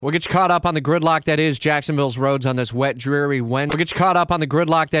We'll get you caught up on the gridlock that is Jacksonville's roads on this wet, dreary Wednesday. We'll get you caught up on the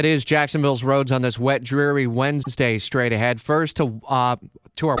gridlock that is Jacksonville's roads on this wet, dreary Wednesday. Straight ahead. First to our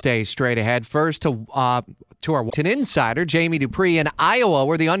day. Straight ahead. First to our an insider, Jamie Dupree in Iowa,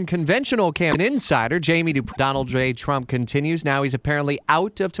 where the unconventional insider, Jamie Dupree. Donald J. Trump continues. Now he's apparently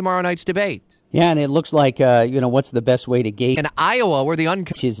out of tomorrow night's debate. Yeah, and it looks like, what's the best way to gauge in Iowa, where the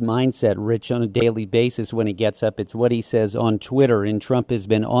his mindset, Rich, on a daily basis when he gets up. It's what he says on Twitter, and Trump has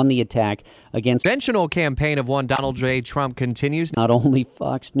been on the attack against conventional campaign of one Donald J. Trump continues. Not only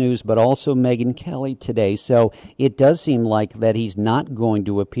Fox News, but also Megyn Kelly today. So it does seem like that he's not going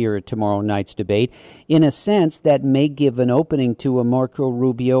to appear at tomorrow night's debate. In a sense, that may give an opening to a Marco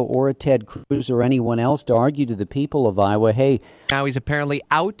Rubio or a Ted Cruz or anyone else to argue to the people of Iowa, hey, now he's apparently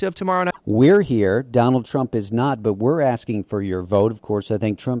out of tomorrow night. We're here. Donald Trump is not, but we're asking for your vote. Of course, I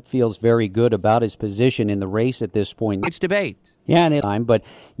think Trump feels very good about his position in the race at this point. It's debate. Yeah, but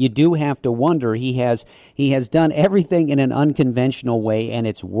you do have to wonder. He has done everything in an unconventional way, and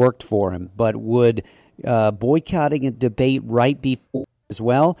it's worked for him. But would boycotting a debate right before as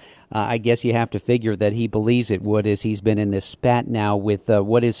well? I guess you have to figure that he believes it would, as he's been in this spat now with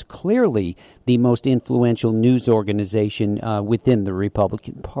what is clearly the most influential news organization within the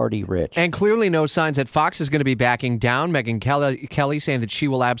Republican Party, Rich. And clearly no signs that Fox is going to be backing down. Megyn Kelly saying that she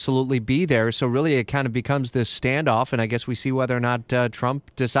will absolutely be there. So really it kind of becomes this standoff, and I guess we see whether or not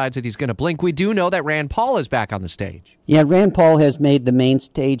Trump decides that he's going to blink. We do know that Rand Paul is back on the stage. Yeah, Rand Paul has made the main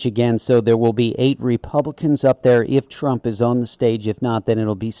stage again, so there will be 8 Republicans up there if Trump is on the stage. If not, then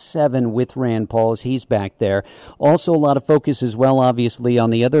it'll be 7 with Rand Paul as he's back there. Also, a lot of focus as well, obviously, on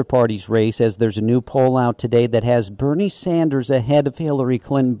the other party's race, as there's a new poll out today that has Bernie Sanders ahead of Hillary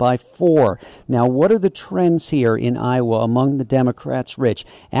Clinton by 4. Now, what are the trends here in Iowa among the Democrats, Rich?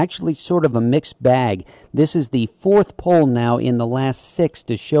 Actually, sort of a mixed bag. This is the 4th poll now in the last 6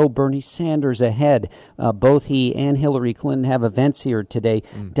 to show Bernie Sanders ahead. Both he and Hillary Clinton have events here today.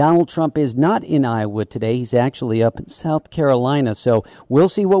 Donald Trump is not in Iowa today. He's actually up in South Carolina. So we'll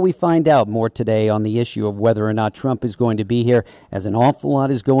see what we find out more today on the issue of whether or not Trump is going to be here, as an awful lot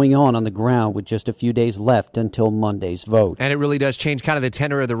is going on the ground with just a few days left until Monday's vote. And it really does change kind of the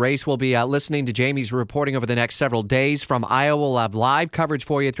tenor of the race. We'll be listening to Jamie's reporting over the next several days from Iowa. We'll have live coverage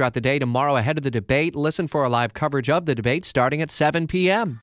for you throughout the day tomorrow ahead of the debate. Listen for our live coverage of the debate starting at 7 p.m.